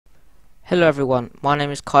Hello everyone, my name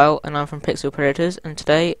is Kyle and I'm from PixelPredators, and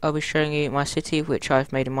today I'll be showing you my city which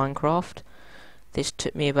I've made in Minecraft. This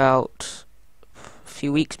took me about a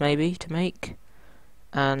few weeks maybe to make,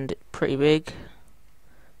 and pretty big.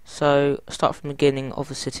 So I'll start from the beginning of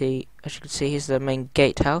the city. As you can see, here's the main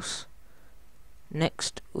gatehouse.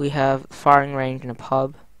 Next we have a firing range and a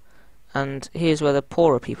pub, and here's where the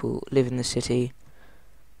poorer people live in the city.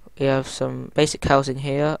 We have some basic housing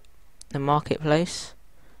here, the marketplace,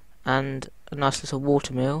 and a nice little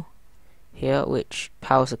watermill here which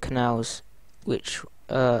powers the canals which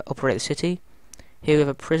operate the city. Here we have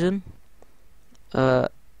a prison,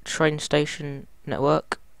 train station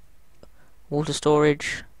network, water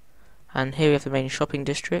storage, and here we have the main shopping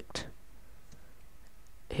district.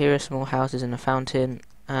 Here are some more houses and a fountain,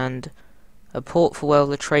 and a port for where all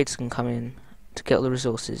the trades can come in to get all the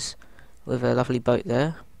resources, with a lovely boat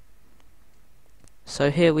there.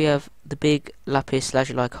 So here we have the big lapis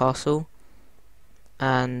lazuli castle,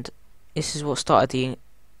 and this is what started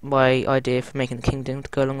my idea for making the kingdom to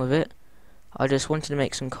go along with it. I just wanted to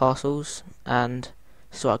make some castles, and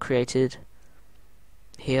this is what I created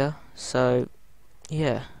here. So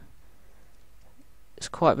yeah, it's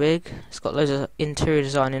quite big. It's got loads of interior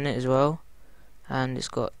design in it as well, and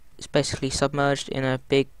it's basically submerged in a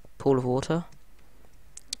big pool of water.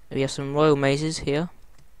 We have some royal mazes here,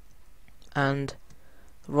 and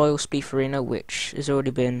Royal Speed Arena, which has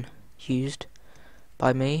already been used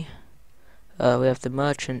by me. We have the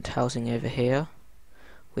merchant housing over here,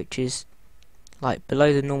 which is like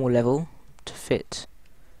below the normal level to fit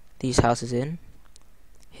these houses in.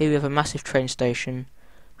 Here we have a massive train station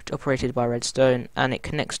which is operated by redstone, and it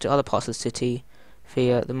connects to other parts of the city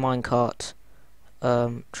via the minecart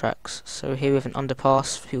tracks. So here we have an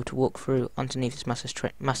underpass for people to walk through underneath this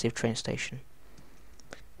massive train station.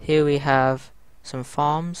 Here we have some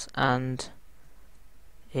farms and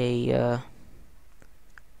a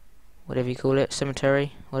whatever you call it,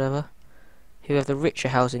 cemetery, whatever. Here we have the richer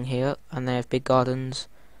housing here, and they have big gardens,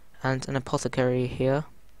 and an apothecary here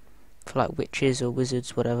for like witches or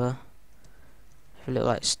wizards, whatever. Have a little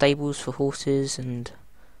like stables for horses and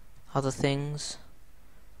other things.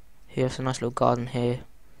 Here we have some nice little garden here,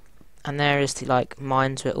 and there is the like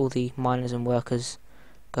mines where all the miners and workers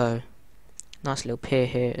go. Nice little pier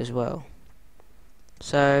here as well.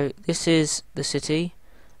 So this is the city,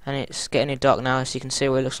 and it's getting dark now, so you can see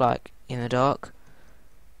what it looks like in the dark.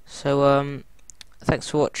 So thanks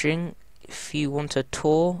for watching. If you want a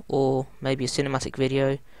tour or maybe a cinematic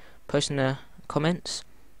video, post in the comments,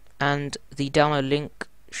 and the download link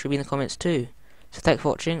should be in the comments too. So thanks for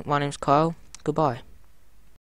watching. My name's Kyle. Goodbye.